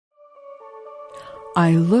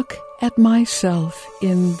I look at myself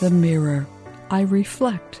in the mirror. I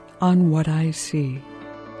reflect on what I see.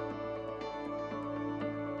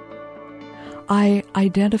 I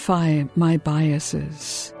identify my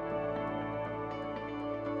biases.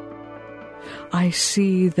 I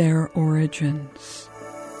see their origins.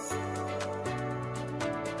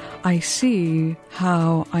 I see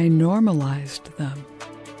how I normalized them.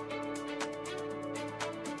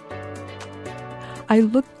 I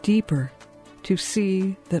look deeper to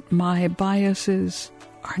see that my biases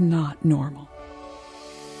are not normal.